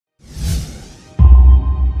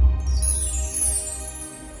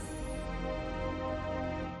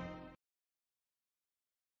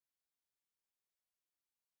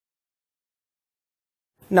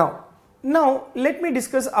Now let me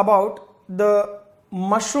discuss about the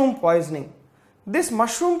mushroom poisoning. This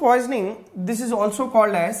mushroom poisoning, this is also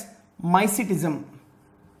called as mycetism.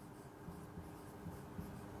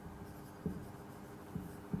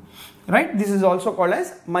 Right? This is also called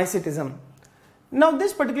as mycetism. Now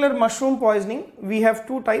this particular mushroom poisoning, we have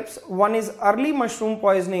two types. One is early mushroom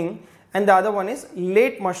poisoning and the other one is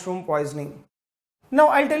late mushroom poisoning. Now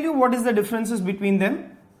I'll tell you what is the differences between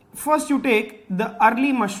them. First you take the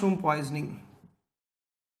early mushroom poisoning.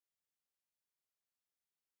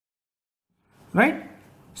 Right?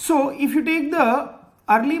 So if you take the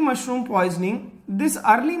early mushroom poisoning, this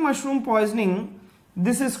early mushroom poisoning,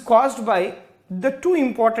 this is caused by the two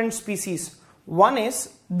important species. One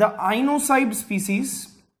is the Inocybe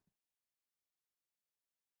species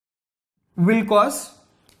will cause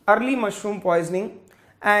early mushroom poisoning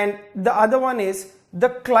and the other one is the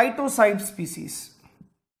Clitocybe species.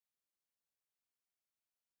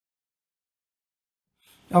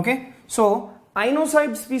 Okay, so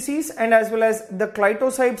Inocybe species and as well as the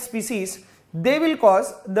Clitocybe species, they will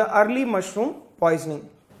cause the early mushroom poisoning.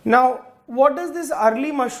 Now what does this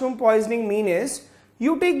early mushroom poisoning mean is,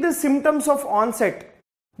 you take the symptoms of onset.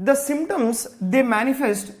 The symptoms, they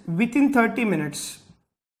manifest within 30 minutes.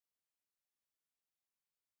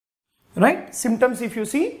 Right? Symptoms, if you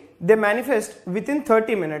see, they manifest within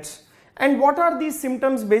 30 minutes. And what are these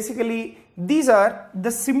symptoms basically? These are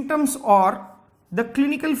the symptoms or the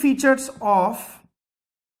clinical features of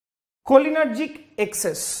cholinergic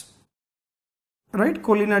excess. Right?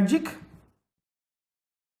 Cholinergic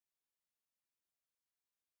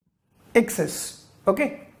excess.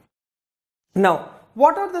 Okay. Now,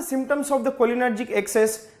 what are the symptoms of the cholinergic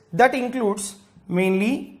excess? That includes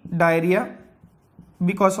mainly diarrhea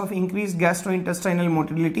because of increased gastrointestinal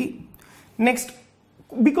motility. Next,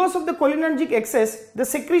 because of the cholinergic excess, the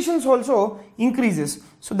secretions also increases.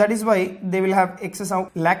 So that is why they will have excess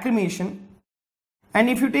of lacrimation. And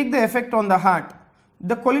if you take the effect on the heart,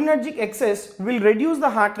 the cholinergic excess will reduce the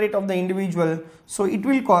heart rate of the individual. So it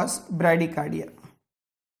will cause bradycardia.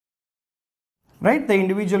 Right? The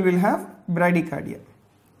individual will have bradycardia.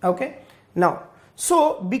 Okay. Now,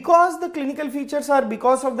 so because the clinical features are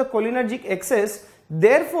because of the cholinergic excess,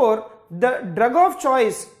 therefore the drug of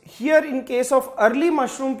choice here in case of early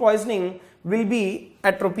mushroom poisoning will be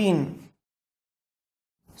atropine.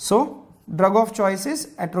 So drug of choice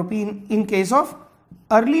is atropine in case of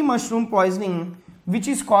early mushroom poisoning, which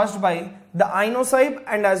is caused by the Inocybe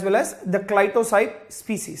and as well as the Clitocybe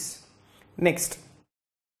species. Next,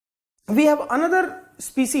 we have another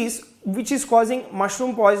species which is causing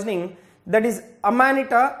mushroom poisoning, that is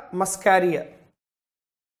Amanita muscaria.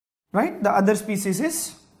 Right? The other species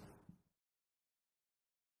is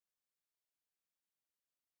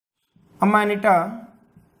Amanita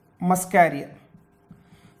muscaria.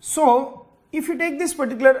 So if you take this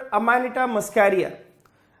particular Amanita muscaria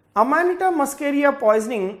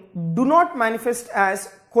poisoning do not manifest as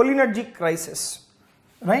cholinergic crisis.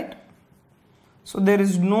 Right? So there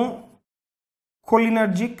is no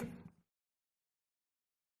cholinergic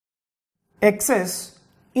excess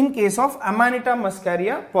in case of Amanita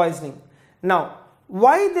muscaria poisoning. Now,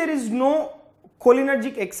 why there is no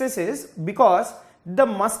cholinergic excess is because the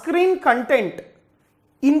muscarine content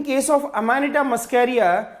in case of Amanita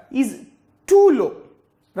muscaria is too low.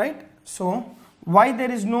 Right? So, why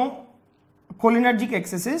there is no cholinergic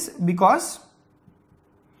excess is because,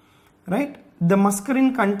 right, the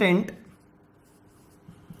muscarine content,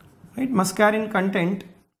 right, muscarine content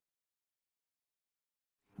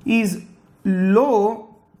is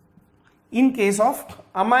low in case of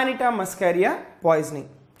Amanita muscaria poisoning.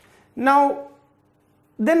 Now,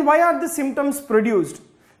 then why are the symptoms produced?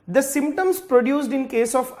 The symptoms produced in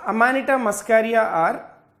case of Amanita muscaria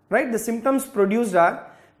are, right, the symptoms produced are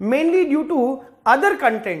mainly due to other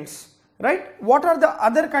contents. Right? What are the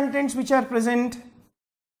other contents which are present?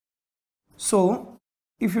 So,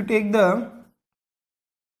 if you take the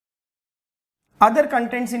other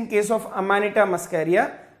contents in case of Amanita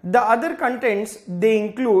muscaria, the other contents, they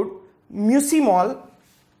include mucimol,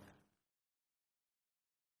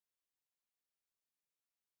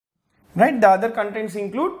 right? The other contents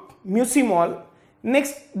include mucimol.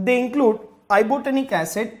 Next, they include ibotenic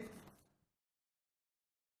acid,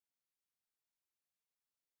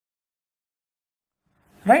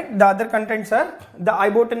 right? The other contents are the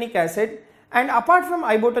ibotenic acid, and apart from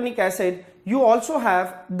ibotenic acid, you also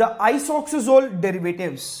have the isoxazole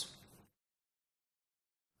derivatives.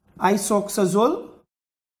 Isoxazole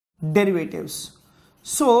derivatives.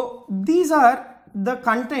 So these are the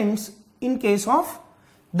contents in case of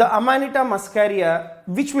the Amanita muscaria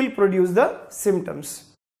which will produce the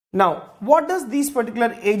symptoms. Now, what does these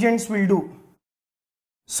particular agents will do?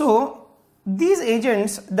 So, these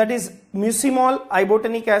agents, that is mucimol,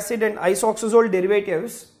 ibotenic acid and isoxazole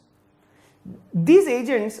derivatives, these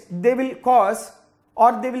agents, they will cause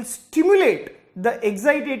or they will stimulate the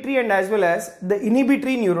excitatory and as well as the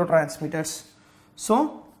inhibitory neurotransmitters.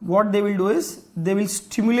 So, what they will do is they will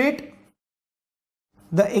stimulate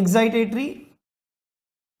the excitatory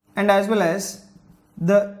and as well as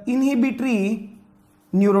the inhibitory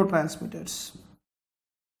neurotransmitters.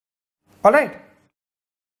 Alright.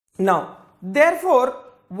 Now, therefore,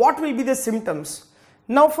 what will be the symptoms?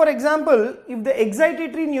 Now, for example, if the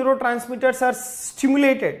excitatory neurotransmitters are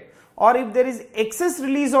stimulated or if there is excess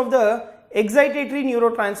release of the excitatory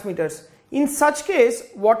neurotransmitters, in such case,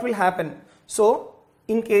 what will happen? So,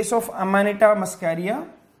 in case of Amanita muscaria,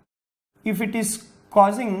 if it is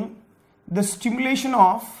causing the stimulation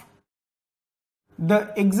of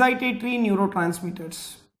the excitatory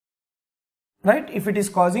neurotransmitters, right? If it is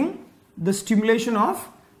causing the stimulation of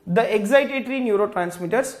the excitatory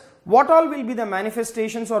neurotransmitters, what all will be the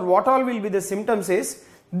manifestations or what all will be the symptoms is,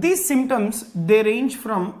 these symptoms, they range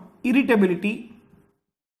from irritability,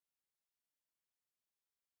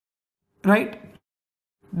 right?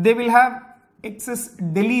 They will have excess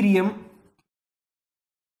delirium.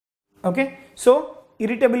 Okay, so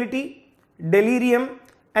irritability, delirium,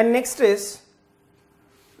 and next is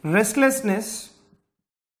restlessness,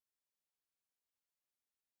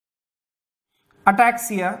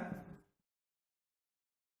 ataxia,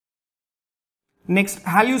 next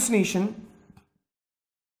hallucination,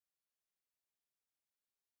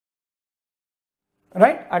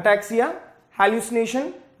 right? Ataxia,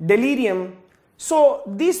 hallucination, delirium. So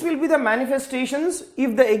these will be the manifestations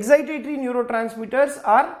if the excitatory neurotransmitters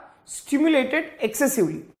are stimulated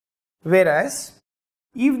excessively. Whereas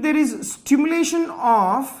if there is stimulation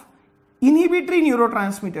of inhibitory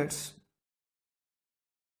neurotransmitters,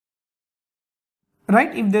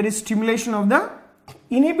 right? If there is stimulation of the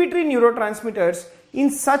inhibitory neurotransmitters, in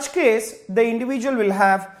such case the individual will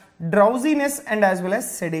have drowsiness and as well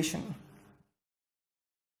as sedation.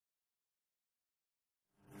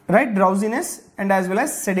 Right, drowsiness and as well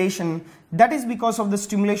as sedation. That is because of the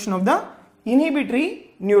stimulation of the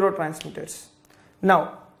inhibitory neurotransmitters.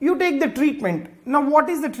 Now, you take the treatment. Now, what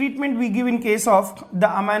is the treatment we give in case of the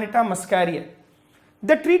Amanita muscaria?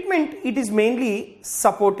 The treatment, it is mainly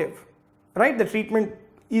supportive. Right, the treatment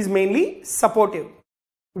is mainly supportive.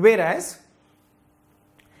 Whereas,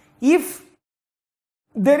 if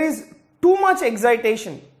there is too much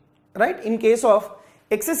excitation, right, in case of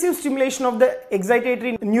excessive stimulation of the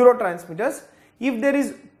excitatory neurotransmitters, if there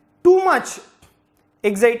is too much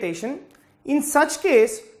excitation, in such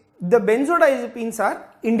case the benzodiazepines are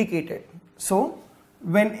indicated. So,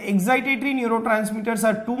 when excitatory neurotransmitters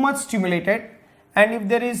are too much stimulated and if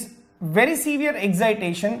there is very severe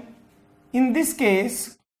excitation, in this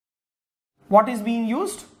case, what is being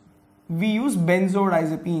used? We use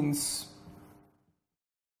benzodiazepines.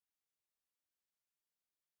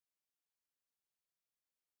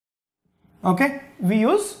 Okay, we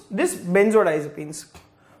use this benzodiazepines.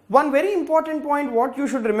 One very important point what you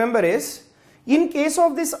should remember is, in case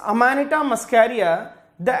of this Amanita muscaria,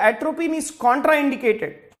 the atropine is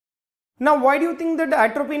contraindicated. Now, why do you think that the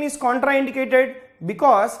atropine is contraindicated?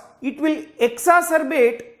 Because it will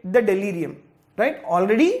exacerbate the delirium, right?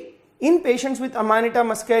 Already in patients with Amanita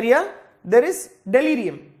muscaria, there is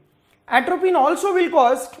delirium. Atropine also will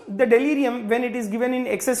cause the delirium when it is given in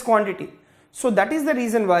excess quantity. So that is the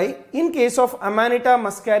reason why in case of Amanita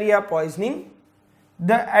muscaria poisoning,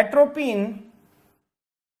 the atropine,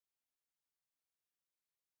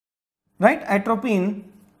 right, atropine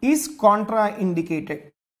is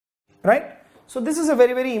contraindicated, right? So this is a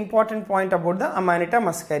very important point about the Amanita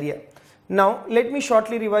muscaria. Now let me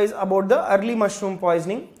shortly revise about the early mushroom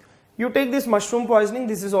poisoning. You take this mushroom poisoning,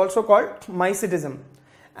 this is also called mycetism.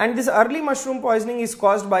 And this early mushroom poisoning is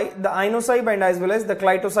caused by the Inocybe and as well as the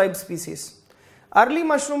Clitocybe species. Early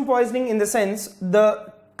mushroom poisoning, in the sense,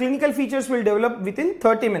 the clinical features will develop within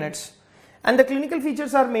 30 minutes. And the clinical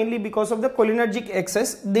features are mainly because of the cholinergic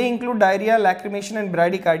excess. They include diarrhea, lacrimation and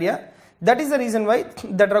bradycardia. That is the reason why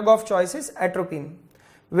the drug of choice is atropine.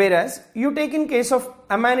 Whereas, you take in case of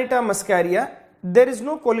Amanita muscaria, there is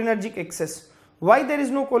no cholinergic excess. Why there is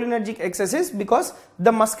no cholinergic excess is because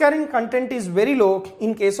the muscarine content is very low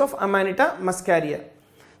in case of Amanita muscaria.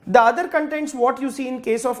 The other contents what you see in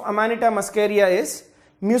case of Amanita muscaria is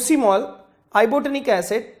mucimol, ibotenic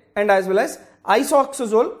acid and as well as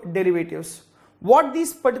isoxazole derivatives. What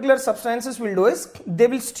these particular substances will do is they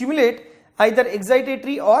will stimulate either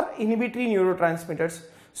excitatory or inhibitory neurotransmitters.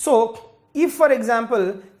 So if for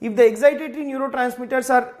example, if the excitatory neurotransmitters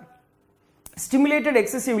are stimulated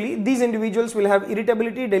excessively, these individuals will have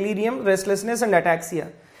irritability, delirium, restlessness and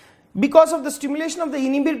ataxia. Because of the stimulation of the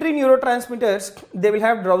inhibitory neurotransmitters, they will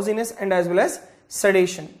have drowsiness and as well as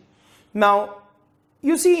sedation. Now,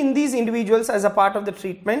 you see in these individuals as a part of the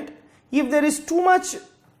treatment, if there is too much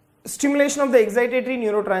stimulation of the excitatory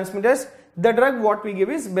neurotransmitters, the drug what we give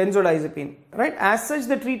is benzodiazepine, right? As such,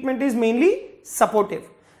 the treatment is mainly supportive,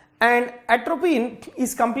 and atropine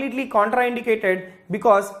is completely contraindicated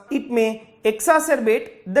because it may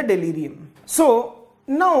exacerbate the delirium. So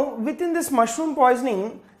now within this mushroom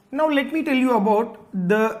poisoning, now let me tell you about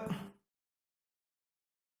the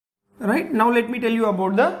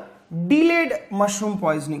delayed mushroom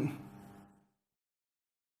poisoning.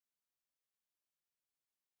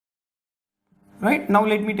 Right, now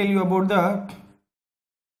let me tell you about the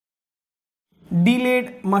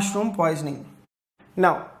delayed mushroom poisoning.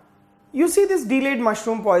 Now, you see this delayed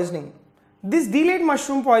mushroom poisoning. This delayed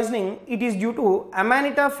mushroom poisoning, it is due to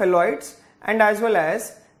Amanita phalloides and as well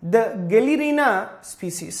as the Gyromitra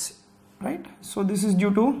species, right? So this is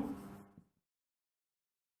due to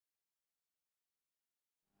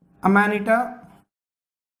Amanita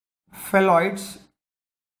phalloides,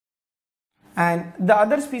 and the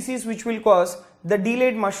other species which will cause the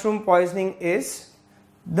delayed mushroom poisoning is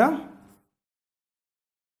the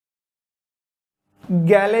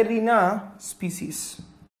Gyromitra species.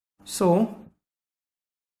 So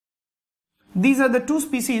these are the two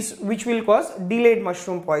species which will cause delayed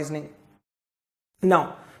mushroom poisoning.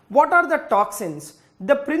 Now, what are the toxins?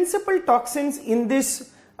 The principal toxins in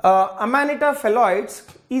this Amanita phalloides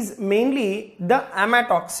is mainly the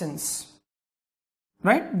amatoxins,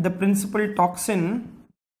 right? The principal toxin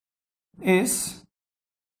is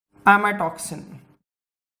amatoxin.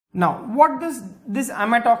 Now, what does this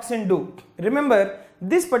amatoxin do? Remember,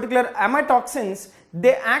 this particular amatoxins,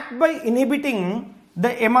 they act by inhibiting the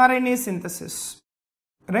mRNA synthesis,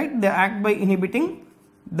 right? They act by inhibiting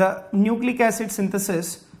the nucleic acid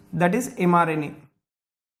synthesis, that is mRNA,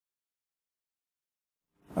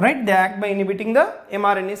 right? They act by inhibiting the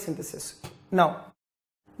mRNA synthesis. Now,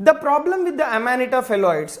 the problem with the Amanita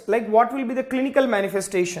phalloides, like what will be the clinical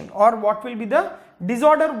manifestation or what will be the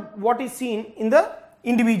disorder what is seen in the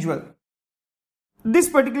individual. This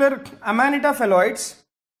particular Amanita phalloides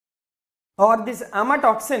or this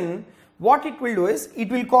amatoxin, what it will do is it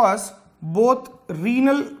will cause both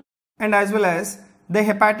renal and as well as the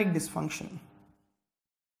hepatic dysfunction.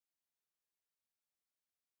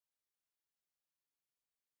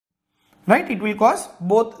 Right? It will cause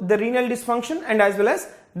both the renal dysfunction and as well as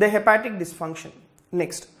the hepatic dysfunction.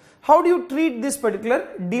 Next, how do you treat this particular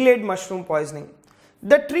delayed mushroom poisoning?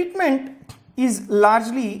 The treatment is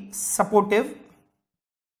largely supportive,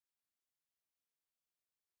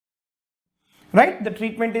 right? The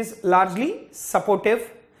treatment is largely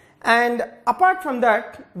supportive, and apart from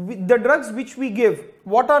that, the drugs which we give,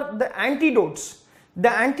 what are the antidotes? The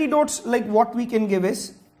antidotes, like what we can give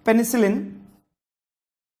is penicillin,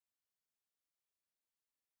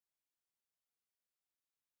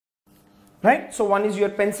 right? So one is your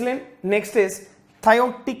penicillin, next is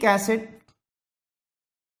thiotic acid,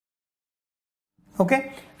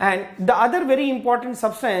 okay, and the other very important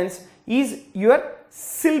substance is your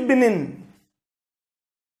silbinin,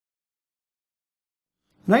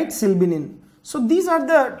 right? Silbinin. So these are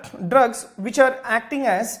the drugs which are acting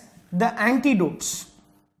as the antidotes,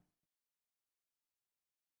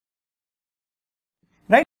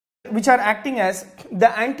 right? Which are acting as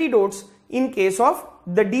the antidotes in case of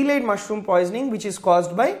the delayed mushroom poisoning which is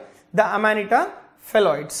caused by the Amanita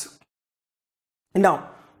phalloides. Now,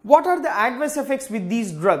 what are the adverse effects with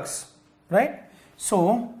these drugs, right?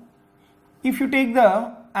 So, if you take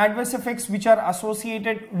the adverse effects which are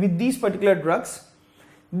associated with these particular drugs,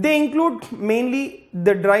 they include mainly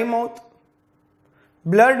the dry mouth,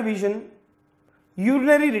 blurred vision,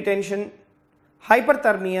 urinary retention,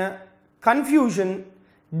 hyperthermia, confusion,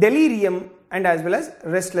 delirium and as well as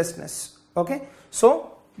restlessness. Okay,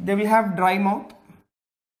 so they will have dry mouth.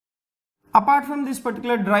 Apart from this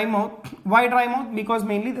particular dry mouth, why dry mouth? Because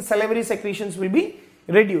mainly the salivary secretions will be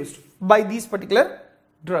reduced by these particular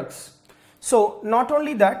drugs. So not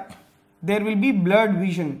only that, there will be blurred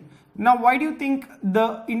vision. Now why do you think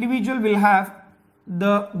the individual will have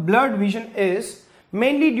the blurred vision? Is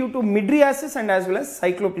mainly due to mydriasis and as well as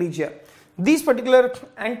cycloplegia. These particular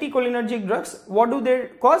anticholinergic drugs, what do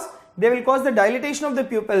they cause? They will cause the dilatation of the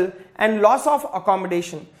pupil and loss of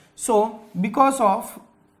accommodation. So because of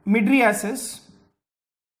mydriasis,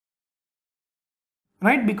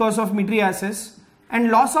 right, because of mydriasis and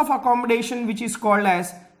loss of accommodation which is called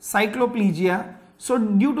as cycloplegia, so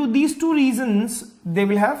due to these two reasons they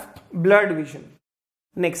will have blurred vision.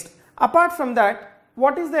 Next, Apart from that,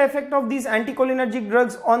 what is the effect of these anticholinergic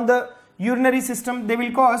drugs on the urinary system? They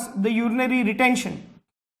will cause the urinary retention.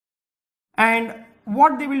 And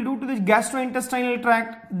what they will do to the gastrointestinal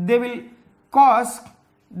tract? They will cause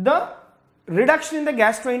the reduction in the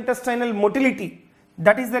gastrointestinal motility.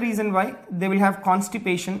 That is the reason why they will have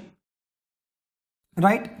constipation,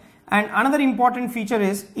 right? And another important feature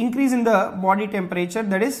is increase in the body temperature,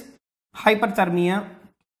 that is hyperthermia,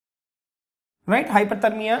 right?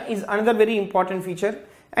 Hyperthermia is another very important feature.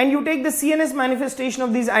 And you take the CNS manifestation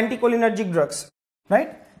of these anticholinergic drugs,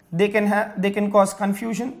 right? They can cause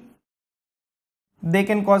confusion, they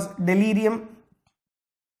can cause delirium,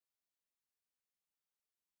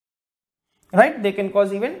 right? They can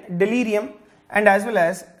cause even delirium and as well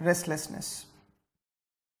as restlessness,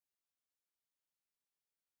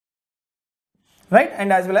 right?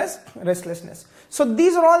 And as well as restlessness. So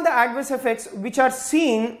these are all the adverse effects which are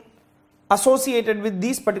seen associated with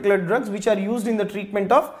these particular drugs which are used in the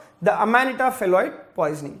treatment of the Amanita phalloid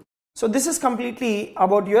poisoning. So this is completely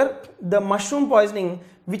about the mushroom poisoning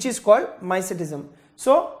which is called mycetism.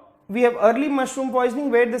 So we have early mushroom poisoning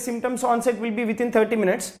where the symptoms onset will be within 30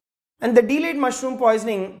 minutes, and the delayed mushroom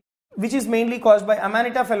poisoning which is mainly caused by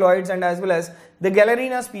Amanita phalloides and as well as the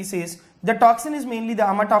Gyromitra species. The toxin is mainly the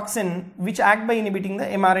amatoxin which act by inhibiting the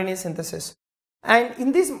mRNA synthesis. And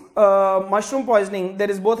in this mushroom poisoning, there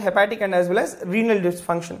is both hepatic and as well as renal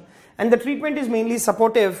dysfunction. And the treatment is mainly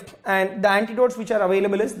supportive, and the antidotes which are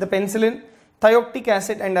available is the penicillin, thioctic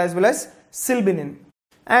acid and as well as silbinin.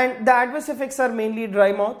 And the adverse effects are mainly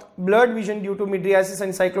dry mouth, blurred vision due to mydriasis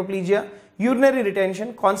and cycloplegia, urinary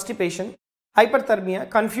retention, constipation, hyperthermia,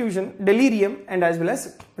 confusion, delirium and as well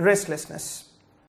as restlessness.